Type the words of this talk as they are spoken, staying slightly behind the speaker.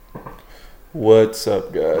What's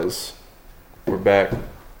up, guys? We're back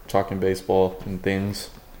talking baseball and things.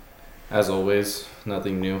 As always,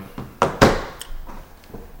 nothing new.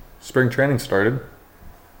 Spring training started.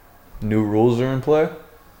 New rules are in play.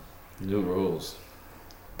 New rules.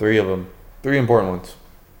 3 of them. 3 important ones.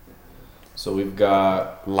 So we've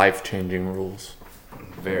got Life-changing rules.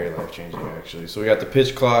 very life-changing, actually. So we got the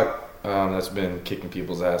pitch clock. That's been kicking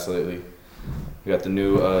people's ass lately. We got the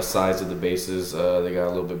new size of the bases. They got a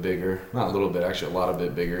little bit bigger. Not a little bit, actually a lot of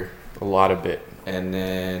bit bigger. A lot of it. And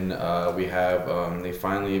then we have, they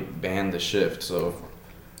finally banned the shift. So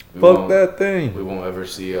Fuck that thing. we won't ever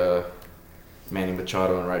see Manny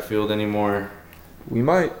Machado in right field anymore. We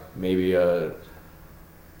might. Maybe What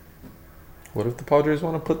if the Padres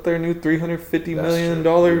want to put their new $350 That's million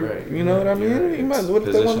true. You're right. You know what I mean? You're You might, right. what if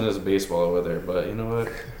they Position want? is baseball over there, but you know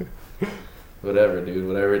what? Whatever, dude.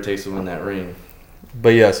 Whatever it takes to win that ring. But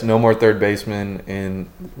yes, no more third baseman in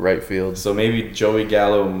right field. So maybe Joey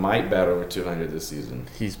Gallo might bat over 200 this season.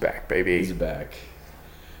 He's back, baby. He's back.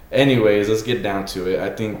 Anyways, let's get down to it.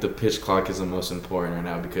 I think the pitch clock is the most important right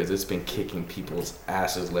now because it's been kicking people's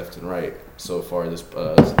asses left and right so far this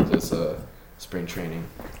spring training.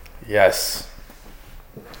 Yes.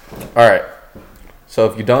 All right. So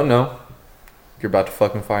if you don't know, you're about to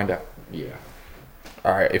fucking find out. Yeah.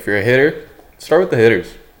 All right. If you're a hitter, start with the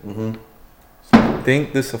hitters. Mm-hmm. I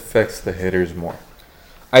think this affects the hitters more.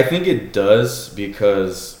 I think it does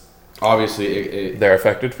because obviously They're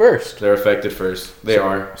affected first. they're affected first. They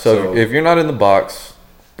are. So if you're not in the box,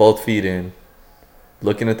 both feet in,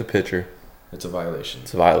 looking at the pitcher, it's a violation.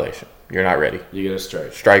 it's a violation. You're not ready. You get a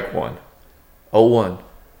strike. Strike 1. 0-1.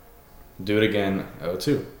 Do it again.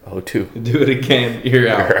 0-2. 0-2. Do it again. You're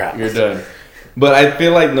out. You're out. You're done. But I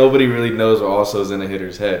feel like nobody really knows what also is in a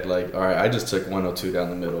hitter's head. Like, all right, I just took 102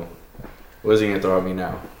 down the middle. What is he gonna throw at me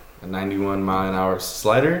now? A 91 mile an hour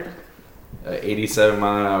slider, a 87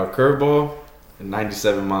 mile an hour curveball, a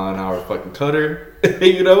 97 mile an hour fucking cutter.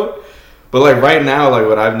 You know. But like right now, like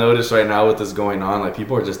what I've noticed right now with this going on, like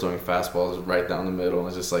people are just throwing fastballs right down the middle.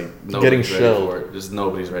 It's just like Getting nobody's ready shelled. for it. Just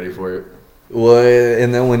nobody's ready for it. Well,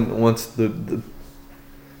 and then once the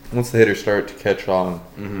hitters start to catch on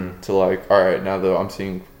to like, all right, now though I'm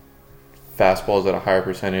seeing fastballs at a higher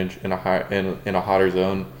percentage in a hotter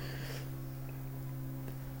zone.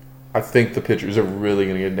 I think the pitchers are really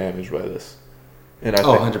going to get damaged by this. And I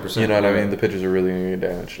think, 100%. You know what I mean? Right. The pitchers are really going to get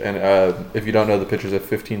damaged. And if you don't know, the pitchers have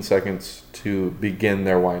 15 seconds to begin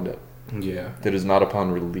their windup. Yeah. It is not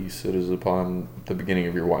upon release. It is upon the beginning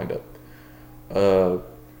of your windup. The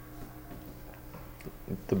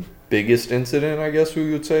biggest incident, I guess we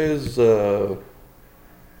would say, is the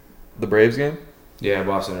Braves game. Yeah,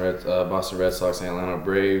 Boston Red Sox and Atlanta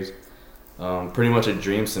Braves. Pretty much a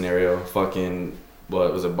dream scenario. Fucking,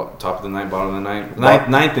 what was it? Top of the ninth, bottom of the ninth?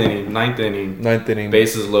 Ninth inning. Ninth inning.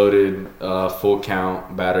 Bases loaded, full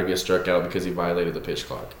count. Batter gets struck out because he violated the pitch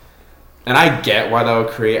clock. And I get why that would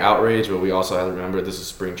create outrage, but we also have to remember this is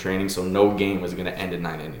spring training, so no game was going to end in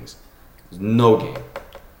 9 innings. There's no game.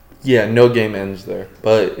 Yeah, no game ends there.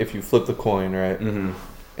 But if you flip the coin, right, Mm-hmm.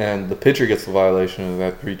 and the pitcher gets the violation of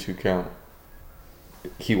that 3-2 count,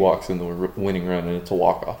 he walks in the winning run, and it's a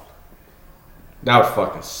walk-off. That would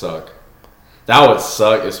fucking suck. That would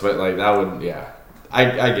suck. Like that would, yeah.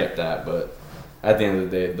 I get that, but at the end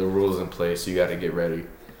of the day, the rules in place. You got to get ready.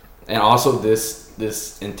 And also, this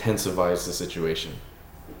intensifies the situation.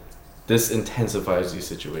 This intensifies these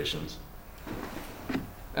situations,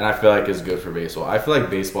 and I feel like it's good for baseball. I feel like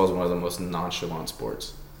baseball is one of the most nonchalant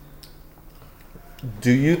sports.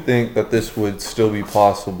 Do you think that this would still be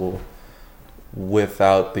possible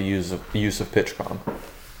without the use of PitchCom?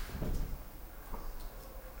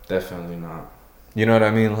 Definitely not. You know what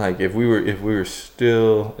I mean? Like if we were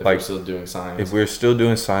still If like we're still doing signs. if we were still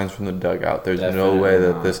doing signs from the dugout, there's no Definitely way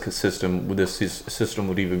that not. this system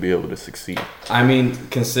would even be able to succeed. I mean,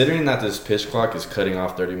 considering that this pitch clock is cutting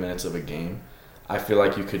off 30 minutes of a game, I feel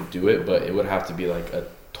like you could do it, but it would have to be like a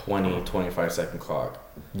 20, 25 second clock.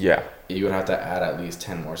 Yeah. You would have to add at least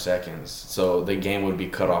 10 more seconds. So the game would be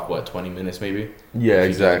cut off, 20 minutes maybe? Yeah, If you do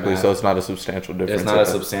exactly. math. So it's not a substantial difference. It's not a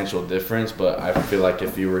substantial difference, but I feel like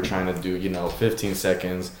if you were trying to do, 15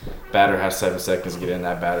 seconds, batter has 7 seconds to get in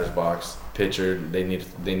that batter's box, pitcher, they need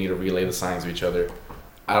to relay the signs to each other.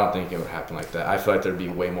 I don't think it would happen like that. I feel like there'd be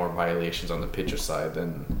way more violations on the pitcher side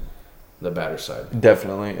than the batter side.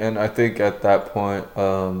 Definitely. And I think at that point,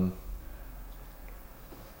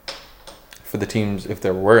 for the teams, if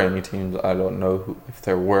there were any teams, I don't know if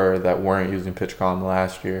there were that weren't using PitchCom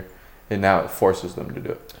last year, and now it forces them to do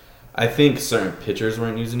it. I think certain pitchers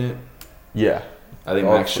weren't using it. Yeah. I think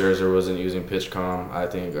Oh, Max Scherzer wasn't using PitchCom. I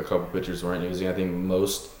think a couple pitchers weren't using it. I think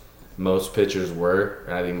most most pitchers were,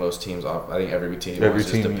 and I think most teams. I think every team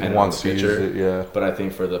wants to use it. Yeah. But I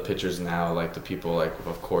think for the pitchers now, like the people, like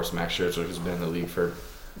of course Max Scherzer, who's been in the league for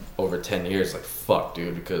over 10 years, like fuck,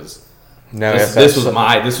 dude, because Now this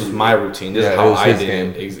was my routine. This is how I did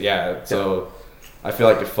game. it. Yeah. So I feel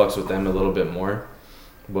like it fucks with them a little bit more,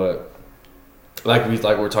 but like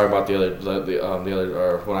we're talking about the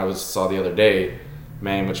other when I saw the other day,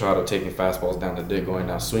 Manny Machado taking fastballs down the dick, going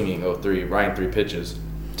down swinging 0-3, riding 3 pitches.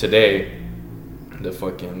 Today, the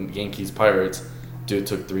fucking Yankees Pirates dude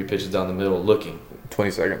took 3 pitches down the middle, looking 20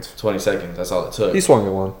 seconds. 20 seconds. That's all it took. He swung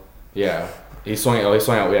at one. Yeah, he swung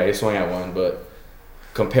at one, but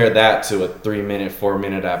compare that to a 3-minute,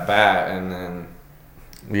 4-minute at bat, and then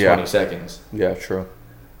 20 seconds. Yeah, true.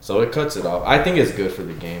 So it cuts it off. I think it's good for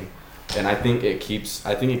the game, and I think it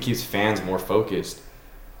keeps fans more focused.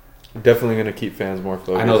 Definitely gonna keep fans more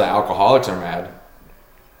focused. I know that alcoholics are mad.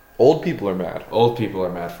 Old people are mad. Old people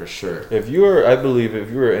are mad for sure. I believe if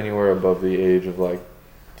you were anywhere above the age of like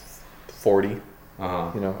 40, you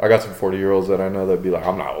know, I got some 40-year-olds that I know that'd be like,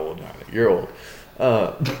 I'm not old, you're old.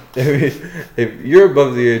 If you're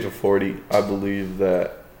above the age of 40, I believe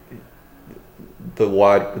that the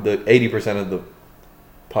 80% of the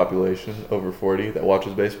population over 40 that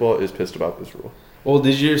watches baseball is pissed about this rule. Well,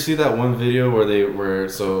 did you see that one video where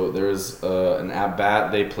there was an at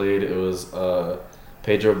bat they played? It was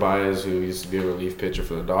Pedro Baez, who used to be a relief pitcher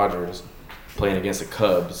for the Dodgers, playing against the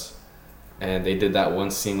Cubs, and they did that one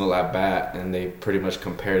single at bat, and they pretty much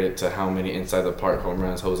compared it to how many inside the park home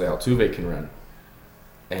runs Jose Altuve can run,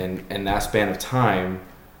 and in that span of time,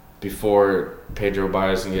 before Pedro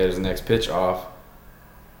Baez can get his next pitch off,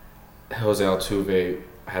 Jose Altuve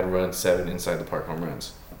had run 7 inside the park home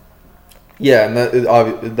runs. Yeah,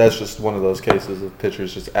 and that's just one of those cases of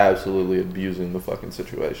pitchers just absolutely abusing the fucking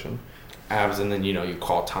situation. And then you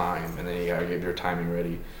call time, and then you gotta get your timing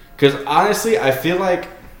ready. Because honestly, I feel like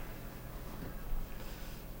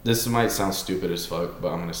this might sound stupid as fuck, but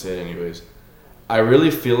I'm gonna say it anyways. I really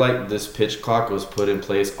feel like this pitch clock was put in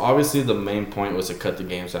place. Obviously, the main point was to cut the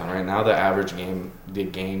games down. Right now, the average game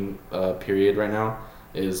period right now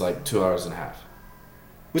is like 2 hours and a half.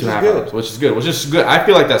 Which is good. Hours, which is good. I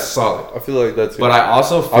feel like that's solid. I feel like that's good. But I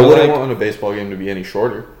also feel I wouldn't want a baseball game to be any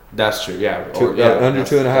shorter. That's true, yeah. Under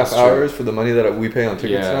 2.5 hours for the money that we pay on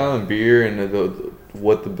tickets now and beer and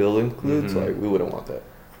what the bill includes, like we wouldn't want that.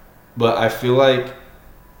 But I feel like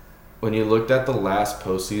when you looked at the last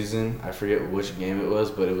postseason, I forget which game it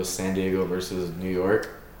was, but it was San Diego versus New York.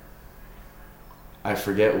 I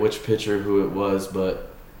forget which pitcher who it was,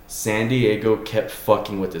 but San Diego kept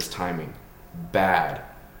fucking with his timing. Bad.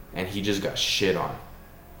 And he just got shit on.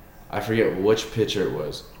 I forget which pitcher it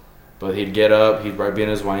was. But he'd get up, he'd be in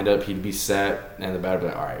his windup, he'd be set, and the batter would be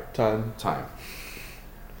like, all right, time.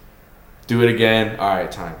 Do it again, all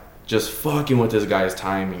right, time. Just fucking with this guy's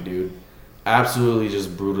timing, dude. Absolutely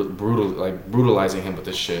just brutalizing him with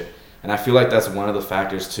this shit. And I feel like that's one of the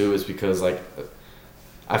factors, too, is because, like,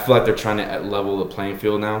 I feel like they're trying to level the playing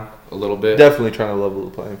field now a little bit. Definitely trying to level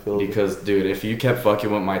the playing field. Because, dude, if you kept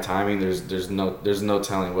fucking with my timing, there's no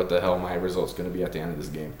telling what the hell my result's going to be at the end of this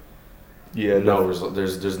game. Yeah, no result.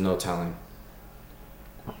 There's no telling.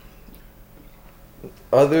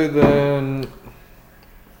 Other than.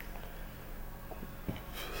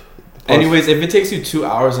 Anyways, if it takes you 2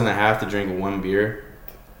 hours and a half to drink one beer,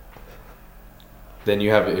 then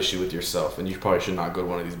you have an issue with yourself, and you probably should not go to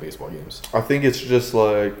one of these baseball games. I think it's just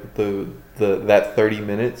like that 30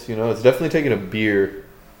 minutes. You know, it's definitely taking a beer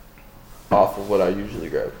off of what I usually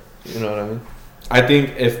grab. You know what I mean? I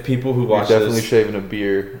think if people who watch You're definitely shaving a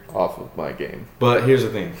beer off of my game. But here's the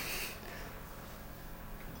thing.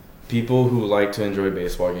 People who like to enjoy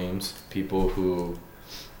baseball games, people who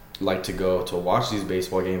like to go to watch these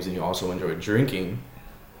baseball games and you also enjoy drinking,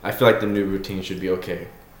 I feel like the new routine should be okay.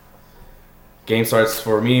 Game starts,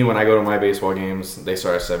 for me, when I go to my baseball games, they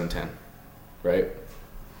start at 7:10, right?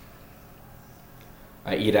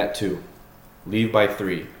 I eat at 2, leave by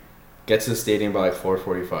 3, get to the stadium by like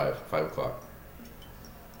 4:45, 5 o'clock.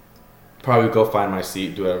 Probably go find my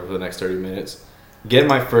seat, do whatever for the next 30 minutes. Get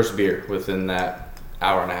my first beer within that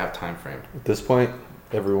hour and a half time frame. At this point,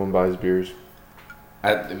 everyone buys beers.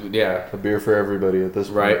 Yeah. A beer for everybody at this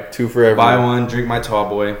point. Right. 2 for everyone. Buy one, drink my tall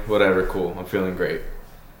boy, whatever, cool. I'm feeling great.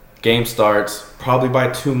 Game starts, probably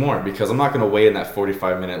buy 2 more because I'm not going to wait in that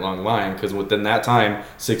 45-minute long line because within that time,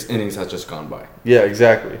 6 innings has just gone by. Yeah,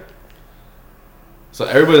 exactly. So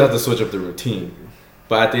everybody has to switch up the routine.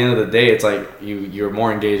 But at the end of the day, it's like you're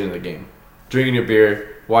more engaged in the game. Drinking your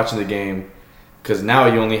beer, watching the game, because now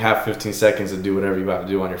you only have 15 seconds to do whatever you have to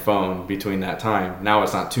do on your phone between that time. Now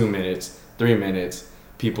it's not 2 minutes, 3 minutes,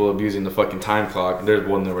 people abusing the fucking time clock. There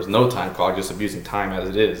was no time clock, just abusing time as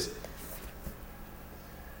it is.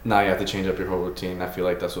 Now you have to change up your whole routine. I feel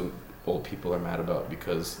like that's what old people are mad about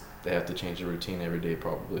because they have to change their routine every day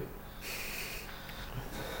probably.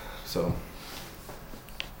 So,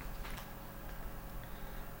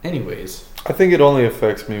 anyways. I think it only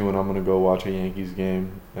affects me when I'm going to go watch a Yankees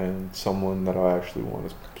game and someone that I actually want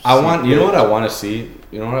to see. You know what I want to see?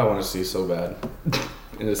 You know what I want to see so bad?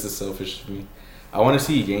 And this is selfish of me. I want to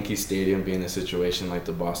see Yankee Stadium be in a situation like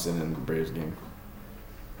the Boston and the Braves game.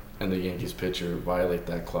 And the Yankees pitcher violate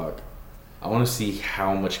that clock. I want to see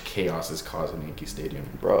how much chaos is caused in Yankee Stadium.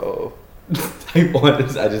 Bro. I want to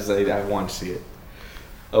see it.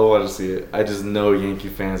 I want to see it. I just know Yankee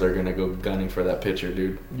fans are going to go gunning for that pitcher,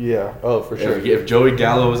 dude. Yeah. Oh, for sure. If Joey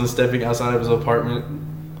Gallo wasn't stepping outside of his apartment,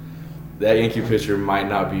 that Yankee pitcher might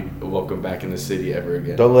not be welcome back in the city ever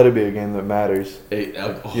again. Don't let it be a game that matters. You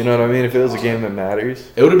know what I mean? If it was a game that matters.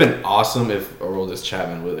 It would have been awesome if Aroldis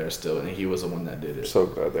Chapman was there still and he was the one that did it. So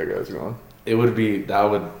glad that guy's gone.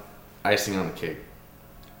 Icing on the cake.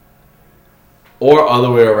 Or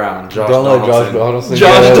other way around. Josh Donaldson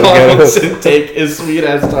take his sweet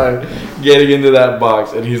ass time getting into that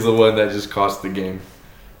box, and he's the one that just cost the game.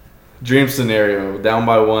 Dream scenario: down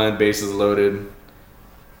by 1, bases loaded.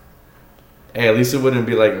 Hey, at least it wouldn't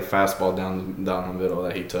be like a fastball down the middle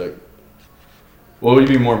that he took. What would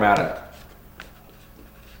you be more mad at?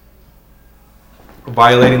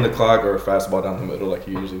 Violating the clock or a fastball down the middle like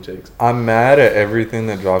he usually takes? I'm mad at everything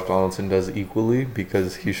that Josh Donaldson does equally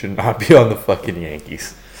because he should not be on the fucking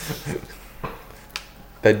Yankees.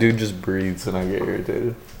 That dude just breathes and I get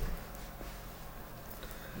irritated.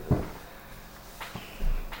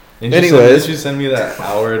 Did you send me that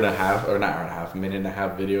minute and a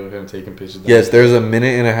half video of him taking pitches? Yes, there's a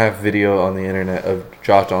minute and a half video on the internet of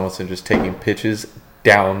Josh Donaldson just taking pitches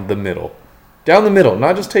down the middle. Down the middle,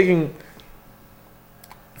 not just taking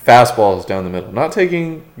fastballs down the middle. Not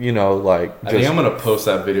taking, like... I think I'm going to post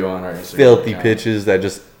that video on our Instagram filthy account. Pitches that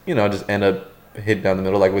just end up hit down the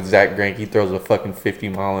middle. Like with Zach Greinke, he throws a fucking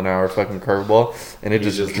 50-mile-an-hour fucking curveball, and it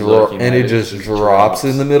just drops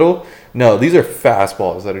in the middle. No, these are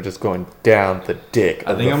fastballs that are just going down the dick.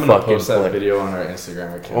 I think I'm going to post that video on our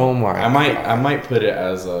Instagram account. Oh my God. I might put it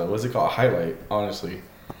as what's it called? A highlight, honestly.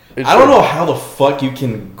 I don't know how the fuck you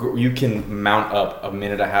can mount up a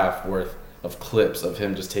minute and a half worth of clips of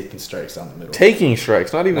him just taking strikes down the middle. Taking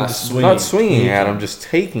strikes, not swinging at him, just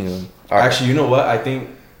taking them. Actually, you know what? I think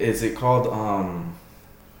is it called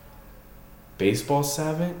baseball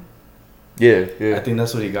savant? Yeah. I think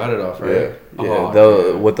that's what he got it off, right?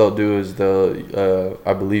 Yeah. What they'll do is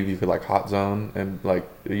I believe you could like hot zone and like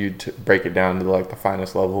break it down to like the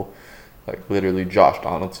finest level, like literally Josh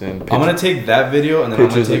Donaldson. I'm gonna take that video and then I'm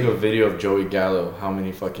gonna take a video of Joey Gallo. How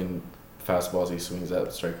many fucking fastballs he swings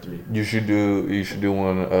at strike 3. You should do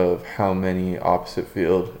one of how many opposite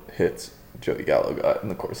field hits Joey Gallo got in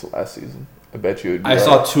the course of last season. I bet you. I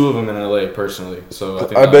saw 2 of them in LA personally, so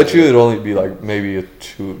I bet you it'd only be like maybe a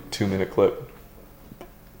 2-minute clip.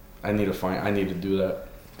 I need to do that.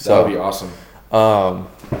 That would be awesome.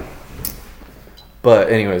 But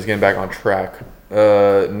anyways, getting back on track.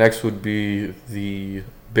 Next would be the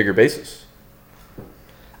bigger bases.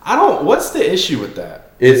 What's the issue with that?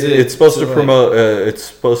 It's supposed to promote. It's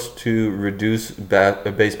supposed to reduce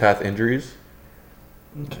base path injuries.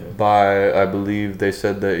 Okay. By I believe they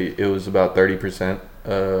said that it was about 30%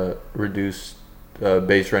 reduced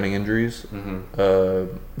base running injuries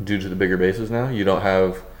due to the bigger bases. Now you don't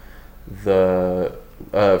have the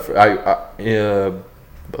blah,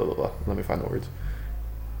 blah, blah. Let me find the words.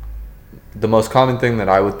 The most common thing that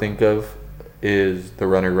I would think of is the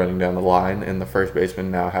runner running down the line and the first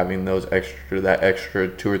baseman now having that extra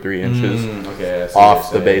 2 or 3 inches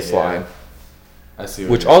off the baseline. Yeah. I see.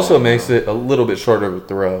 Which also makes it a little bit shorter of a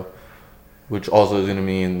throw, which also is going to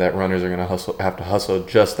mean that runners are going to have to hustle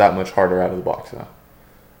just that much harder out of the box now.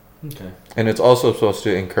 Okay. And it's also supposed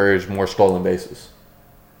to encourage more stolen bases.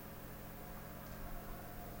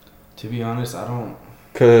 To be honest, I don't.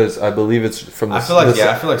 Because I believe it's from the... I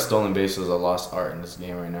feel like stolen bases is a lost art in this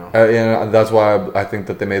game right now. That's why I think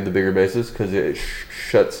that they made the bigger bases, because it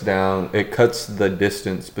shuts down... It cuts the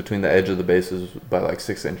distance between the edge of the bases by like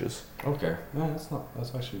 6 inches. Okay. No,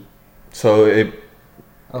 that's actually... So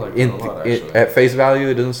I like that a lot, actually. At face value,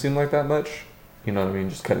 it doesn't seem like that much. You know what I mean?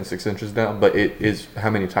 Just cutting 6 inches down. But it is... How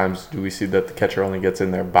many times do we see that the catcher only gets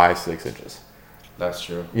in there by 6 inches? That's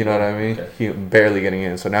true. You know what I mean? Okay. He barely getting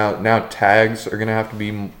in. So now tags are gonna have to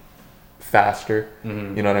be faster.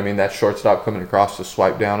 Mm-hmm. You know what I mean? That shortstop coming across to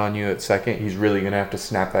swipe down on you at second, he's really gonna have to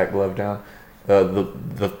snap that glove down.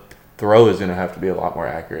 The throw is gonna have to be a lot more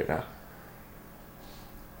accurate now.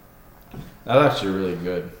 That's actually really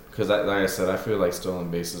good because, like I said, I feel like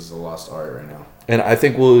stolen bases is a lost art right now. And I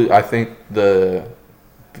think the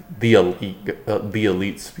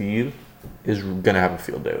elite speed is gonna have a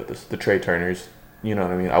field day with this. The Trey Turners, you know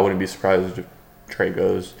what I mean. I wouldn't be surprised if Trey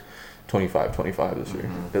goes 25 this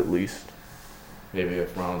year at least. Maybe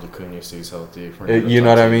if Ronald Acuna stays healthy. You know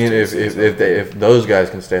what I mean? If those guys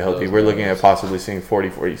can stay healthy, we're looking at possibly seeing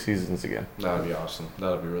 40 seasons again. That would be awesome. That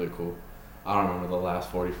would be really cool. I don't remember the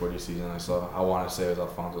last 40 season I saw. I want to say it was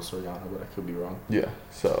Alfonso Soriano, but I could be wrong. Yeah,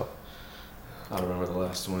 so. I don't remember the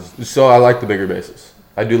last one. So I like the bigger bases.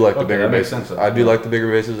 I do like the bigger that makes bases. sense, I do like the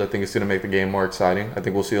bigger bases. I think it's going to make the game more exciting. I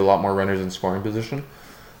think we'll see a lot more runners in scoring position.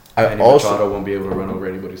 Manny Machado won't be able to run over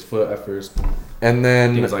anybody's foot at first. And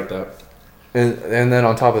then things like that. And then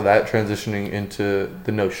on top of that, transitioning into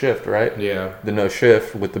the no shift, right? Yeah. The no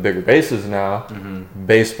shift with the bigger bases now.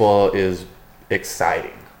 Baseball is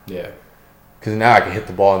exciting. Yeah. Because now I can hit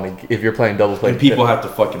the ball, and if you're playing double play, and people have to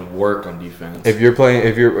fucking work on defense. If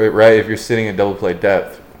you're sitting in double play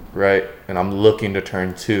depth, right, and I'm looking to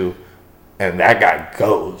turn 2, and that guy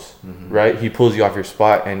goes, right, he pulls you off your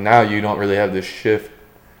spot, and now you don't really have this shift.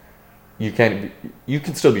 You can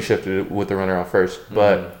still be shifted with the runner on first,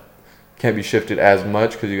 but can't be shifted as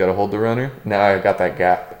much because you got to hold the runner. Now I got that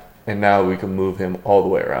gap, and now we can move him all the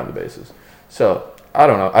way around the bases. So I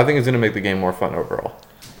don't know. I think it's gonna make the game more fun overall.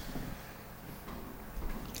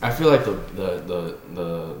 I feel like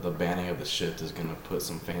the banning of the shift is gonna put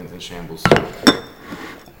some fans in shambles.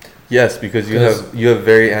 Yes, because you have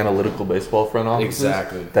very analytical baseball front offices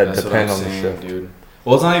exactly that depend on the shift, dude.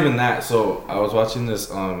 Well, it's not even that. So I was watching this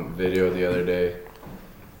video the other day.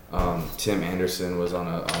 Tim Anderson was on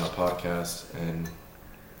a podcast, and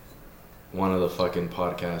one of the fucking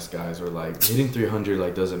podcast guys were like, hitting 300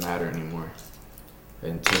 like doesn't matter anymore.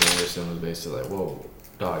 And Tim Anderson was basically like, whoa,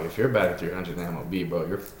 dog, if you're batting 300 in MLB, bro,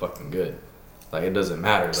 you're fucking good. Like, it doesn't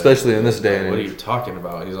matter. Especially like, in this day and age. What are you talking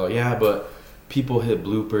about? And he's like, yeah, but people hit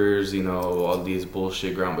bloopers, you know, all these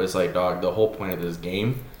bullshit ground. But it's like, dog, the whole point of this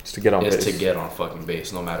game is to get on base. To get on fucking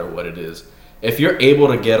base, no matter what it is. If you're able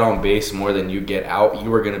to get on base more than you get out,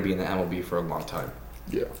 you are going to be in the MLB for a long time.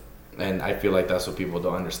 Yeah. And I feel like that's what people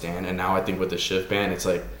don't understand. And now I think with the shift ban, it's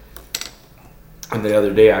like, and the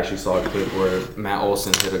other day I actually saw a clip where Matt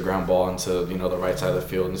Olson hit a ground ball into, you know, the right side of the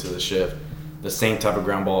field into the shift. The same type of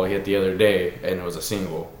ground ball he hit the other day, and it was a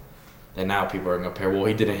single. And now people are going to compare, well,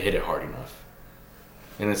 he didn't hit it hard enough.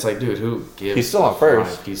 And it's like, dude, who gives? He's still on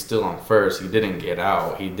first. He's still on first. He didn't get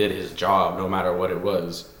out. He did his job no matter what it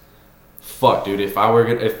was. Fuck, dude, if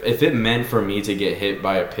if it meant for me to get hit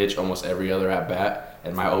by a pitch almost every other at bat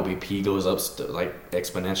and my OBP goes up like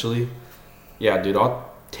exponentially, yeah, dude,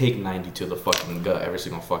 I'll take 90 to the fucking gut every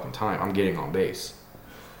single fucking time. I'm getting on base.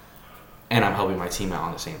 And I'm helping my team out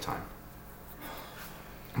on the same time.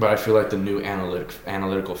 But I feel like the new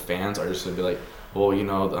analytical fans are just going to be like, well, you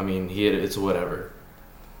know, I mean, it's whatever.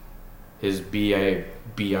 His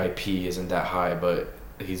BIP isn't that high, but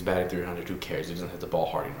he's batting 300. Who cares? He doesn't hit the ball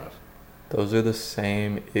hard enough. Those are the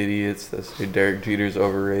same idiots that say Derek Jeter's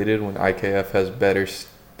overrated when IKF has better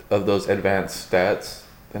of those advanced stats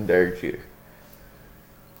than Derek Jeter.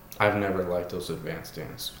 I've never liked those advanced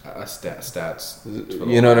stats.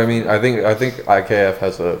 You know what I mean? I think IKF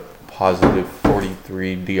has a positive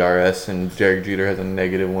 43 DRS and Derek Jeter has a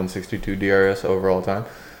negative 162 DRS overall time.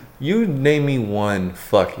 You name me one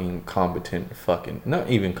fucking competent not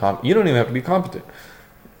even you don't even have to be competent.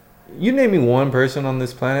 You name me one person on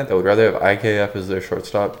this planet that would rather have IKF as their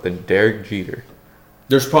shortstop than Derek Jeter.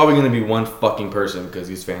 There's probably going to be one fucking person because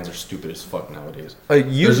these fans are stupid as fuck nowadays.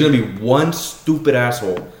 There's going to be one stupid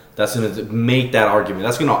asshole that's going to make that argument.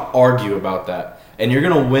 That's going to argue about that. And you're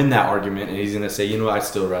going to win that argument, and he's going to say, you know what, I'd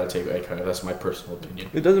still rather take IKF. That's my personal opinion.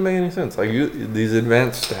 It doesn't make any sense. Like, these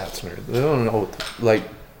advanced stats nerds, they don't know like,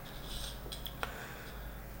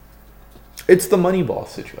 it's the Moneyball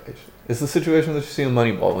situation. It's the situation that you see in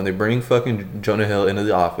Moneyball when they bring fucking Jonah Hill into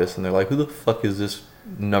the office and they're like, who the fuck is this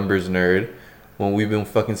numbers nerd when we've been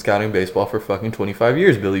fucking scouting baseball for fucking 25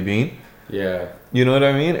 years, Billy Bean? Yeah. You know what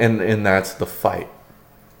I mean? And that's the fight.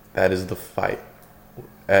 That is the fight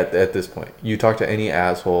at this point. You talk to any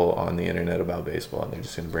asshole on the internet about baseball and they're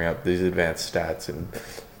just going to bring up these advanced stats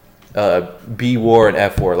and B WAR and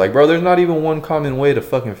F WAR. Like, bro, there's not even one common way to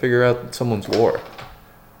fucking figure out someone's WAR.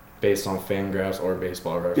 Based on Fangraphs or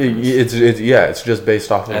Baseball Reference. It's just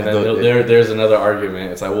based off of. And then there's another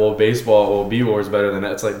argument. It's like, well, B WAR is better than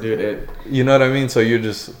that. It's like, dude, you know what I mean? So you're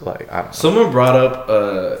just like, I don't know. Someone brought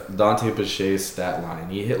up Dante Pache's stat line.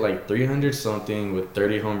 He hit like 300 something with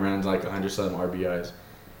 30 home runs, like 100 something RBIs.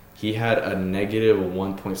 He had a negative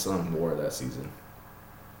 1 point something WAR that season.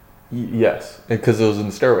 Yes, because it was in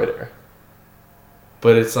the steroid era.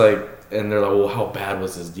 But it's like, and they're like, well, how bad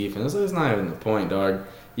was this defense? That's not even the point, dog.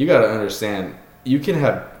 You got to understand, you can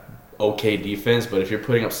have okay defense, but if you're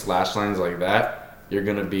putting up slash lines like that, you're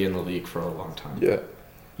going to be in the league for a long time. Yeah.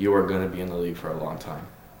 You are going to be in the league for a long time.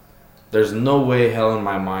 There's no way hell in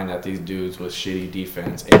my mind that these dudes with shitty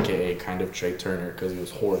defense, a.k.a. kind of Trey Turner, because he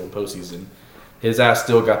was horrid in postseason, his ass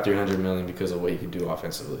still got $300 million because of what he could do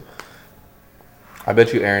offensively. I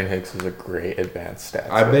bet you Aaron Hicks is a great advanced stats.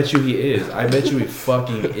 I bet you he is. I bet you he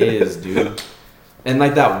fucking is, dude. And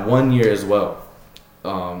like that 1 year as well.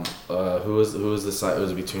 Who was the side? It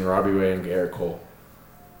was between Robbie Ray and Garrett Cole.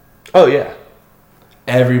 Oh yeah.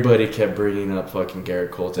 Everybody kept bringing up fucking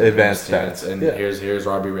Garrett Cole to advanced stats, and yeah. here's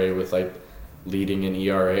Robbie Ray with like leading in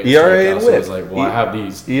ERA. ERA and so whip. it's like, well, I have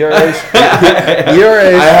these. ERA.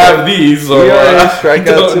 I have these. So ERA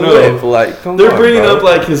strikeouts and whip. Like, they're bringing up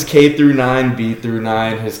like his K through 9, B through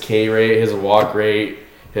 9, his K rate, his walk rate,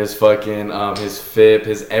 his fucking his FIP,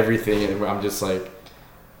 his everything, and I'm just like,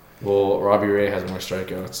 well, Robbie Ray has more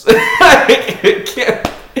strikeouts.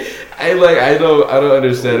 I don't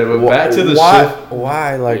understand it. But back to the shift.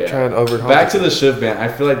 Why try and overcome? Back to the shift ban. I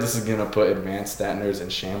feel like this is gonna put advanced stat nerds in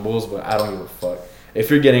shambles, but I don't give a fuck. If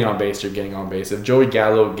you're getting on base, you're getting on base. If Joey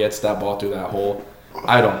Gallo gets that ball through that hole,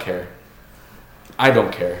 I don't care. I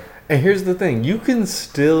don't care. And here's the thing: you can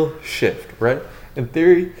still shift, right? In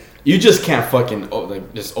theory. You just can't fucking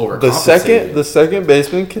just overcompensate. The second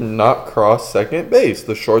baseman cannot cross second base.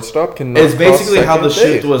 The shortstop cannot. It's basically cross how the base.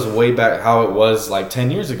 shift was way back, how it was like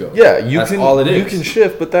 10 years ago. Yeah, That's all it is. You can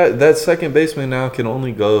shift, but that second baseman now can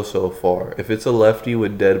only go so far. If it's a lefty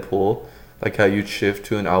with dead pull, like how you'd shift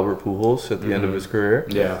to an Albert Pujols at the end of his career.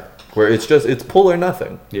 Yeah. Where it's pull or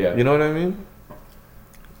nothing. Yeah. You know what I mean?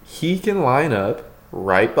 He can line up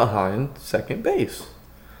right behind second base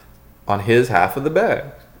on his half of the bag.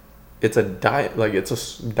 It's a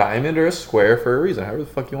diamond or a square for a reason. However the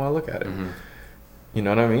fuck you want to look at it. Mm-hmm. You know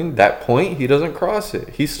what I mean? That point, he doesn't cross it.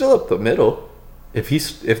 He's still up the middle. If he's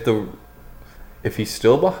still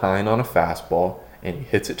behind on a fastball and he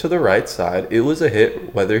hits it to the right side, it was a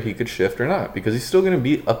hit whether he could shift or not because he's still going to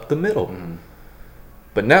be up the middle. Mm-hmm.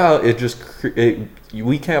 But now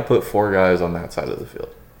we can't put four guys on that side of the field.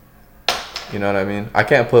 You know what I mean? I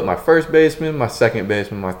can't put my first baseman, my second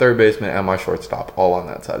baseman, my third baseman, and my shortstop all on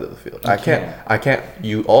that side of the field. I can't.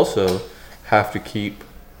 You also have to keep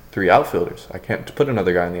 3 outfielders. I can't put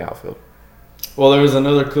another guy in the outfield. Well, there was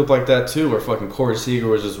another clip like that too, where fucking Corey Seager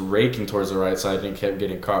was just raking towards the right side and kept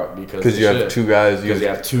getting caught because you have 2 guys. Because you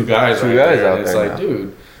have 2 guys, right guys there, out and it's there like, now.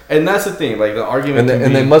 dude. And that's the thing, like the argument.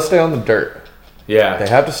 And they must stay on the dirt. Yeah, they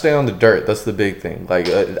have to stay on the dirt. That's the big thing. Like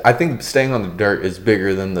I think staying on the dirt is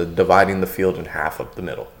bigger than the dividing the field in half up the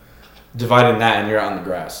middle. Dividing that and you're on the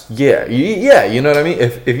grass. Yeah. You know what I mean.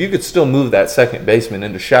 If you could still move that second baseman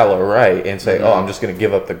into shallow right and say, I'm just going to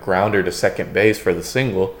give up the grounder to second base for the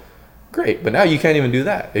single, great. But now you can't even do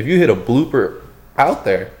that. If you hit a blooper out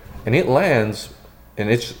there and it lands and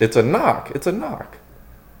it's a knock, it's a knock.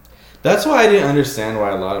 That's why I didn't understand why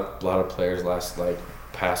a lot of players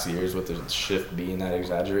past years with the shift being that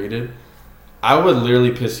exaggerated. I would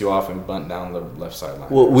literally piss you off and bunt down the left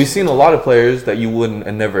sideline. Well, we've seen a lot of players that you wouldn't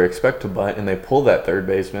and never expect to bunt, and they pull that third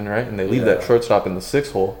baseman, right? And they leave that shortstop in the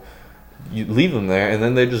 6 hole. You leave them there, and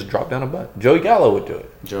then they just drop down a bunt. Joey Gallo would do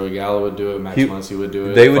it. Max Muncy would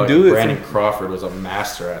do it. They would do it. Brandon Crawford was a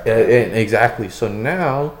master at that. Exactly. So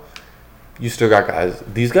now you still got guys.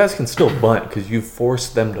 These guys can still bunt because you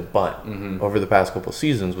forced them to bunt over the past couple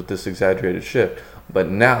seasons with this exaggerated shift. But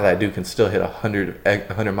now that dude can still hit 100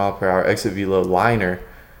 mile per hour exit velo liner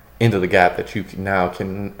into the gap that you now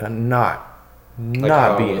can not be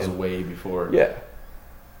it was in. Way before. Yeah.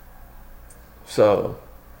 So,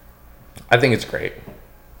 I think it's great.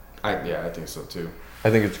 I think so too. I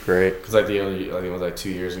think it's great. Because I think it was 2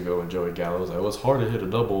 years ago when Joey Gallo was like, well, it's hard to hit a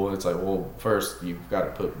double. And it's like, well, first you've got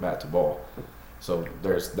to put bat to ball. So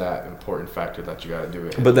there's that important factor that you got to do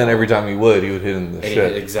it. But then every time he would hit in the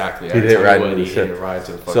shift. Exactly. He'd hit right into the shift. He'd hit right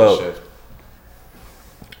to the fucking shift.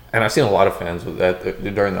 And I've seen a lot of fans with that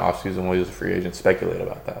during the offseason when he was a free agent speculate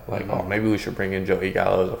about that. Like, maybe we should bring in Joey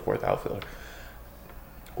Gallo as a 4th outfielder.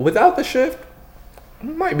 Without the shift,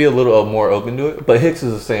 might be a little more open to it. But Hicks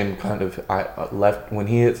is the same kind of left. When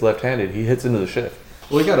he hits left-handed, he hits into the shift.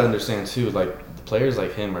 Well, you got to understand, too, like, players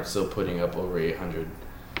like him are still putting up over 800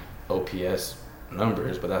 OPS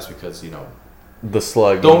numbers, but that's because the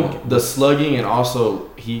slugging, the slugging, and also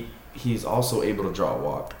he's also able to draw a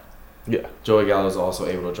walk. Yeah, Joey Gallo is also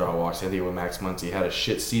able to draw walks. I think with Max Muncy, he had a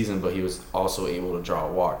shit season, but he was also able to draw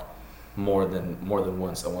a walk more than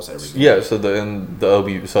once, almost every game. Yeah, so the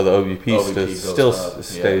OBP still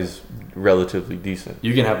stays relatively decent.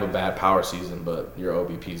 You can have a bad power season, but your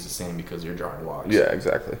OBP is the same because you're drawing walks. Yeah,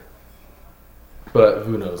 exactly. But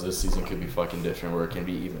who knows? This season could be fucking different where it can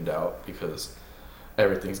be evened out because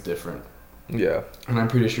everything's different. Yeah. And I'm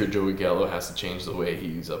pretty sure Joey Gallo has to change the way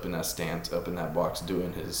he's up in that stance, up in that box,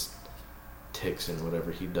 doing his ticks and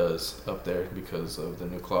whatever he does up there because of the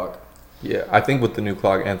new clock. Yeah, I think with the new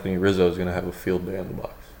clock, Anthony Rizzo is going to have a field day in the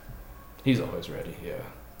box. He's always ready, yeah.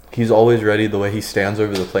 He's always ready. The way he stands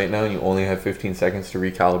over the plate now, and you only have 15 seconds to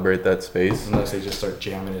recalibrate that space. Unless they just start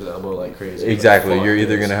jamming his elbow like crazy. Exactly. You're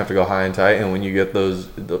either going to have to go high and tight, and when you get those,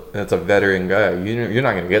 that's a veteran guy. You're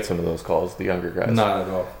not going to get some of those calls, the younger guys. Not at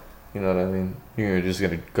all. You know what I mean? You're just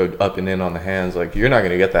going to go up and in on the hands. Like, you're not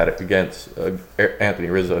going to get that against Anthony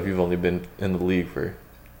Rizzo if you've only been in the league for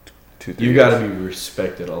 2-3 years. You got to be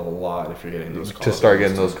respected a lot if you're getting those calls. To start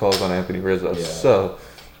getting those calls on Anthony Rizzo. Yeah. So,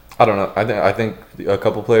 I don't know. I think a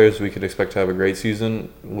couple players we could expect to have a great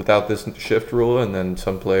season without this shift rule, and then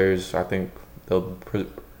some players I think they'll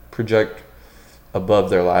project above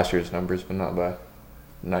their last year's numbers, but not by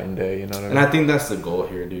night and day. You know what I mean? And I think that's the goal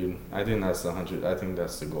here, dude. I think that's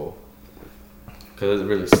the goal. Because it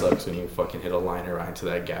really sucks when you fucking hit a liner right into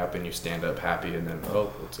that gap and you stand up happy and then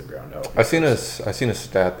it's a ground out. I seen a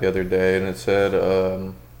stat the other day and it said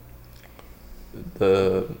I'm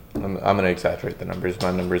gonna exaggerate the numbers.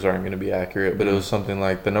 My numbers aren't gonna be accurate, but it was something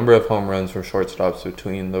like the number of home runs from shortstops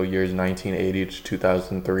between the years 1980 to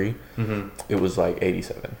 2003. Mm-hmm. It was like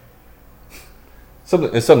 87.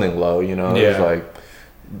 It's something low, you know. Yeah. It was like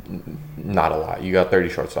not a lot. You got 30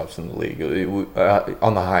 shortstops in the league.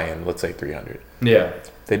 On the high end, let's say 300. Yeah.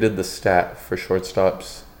 They did the stat for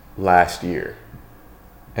shortstops last year,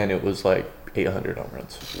 and it was like 800 home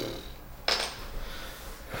runs.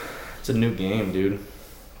 It's a new game, dude.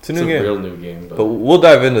 It's a game. Real new game. But we'll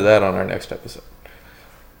dive into that on our next episode.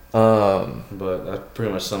 But that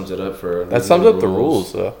pretty much sums it up for... That sums up the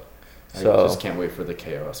rules, though. I just can't wait for the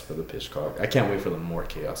chaos for the pitch clock. I can't wait for the more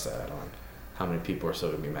chaos to add on. How many people are still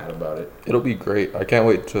going to be mad about it? It'll be great. I can't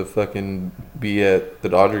wait to fucking be at the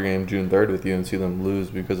Dodger game June 3rd with you and see them lose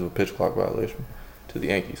because of a pitch clock violation to the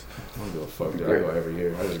Yankees. I don't give a fuck, dude. I go every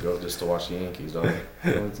year. I just go just to watch the Yankees, dog.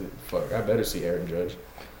 Fuck, I better see Aaron Judge.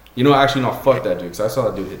 You know, actually, no, fuck that dude. Because I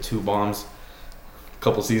saw that dude hit 2 bombs a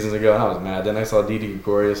couple seasons ago, and I was mad. Then I saw Didi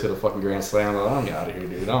Gregorius hit a fucking grand slam. I was like, I'm out of here,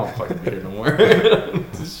 dude. I don't fucking be here no more.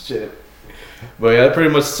 This shit. But yeah, that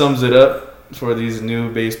pretty much sums it up for these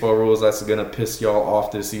new baseball rules. That's gonna piss y'all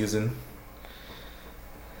off this season.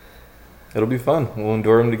 It'll be fun. We'll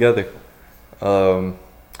endure them together.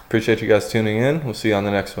 Appreciate you guys tuning in. We'll see you on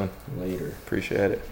the next one. Later. Appreciate it.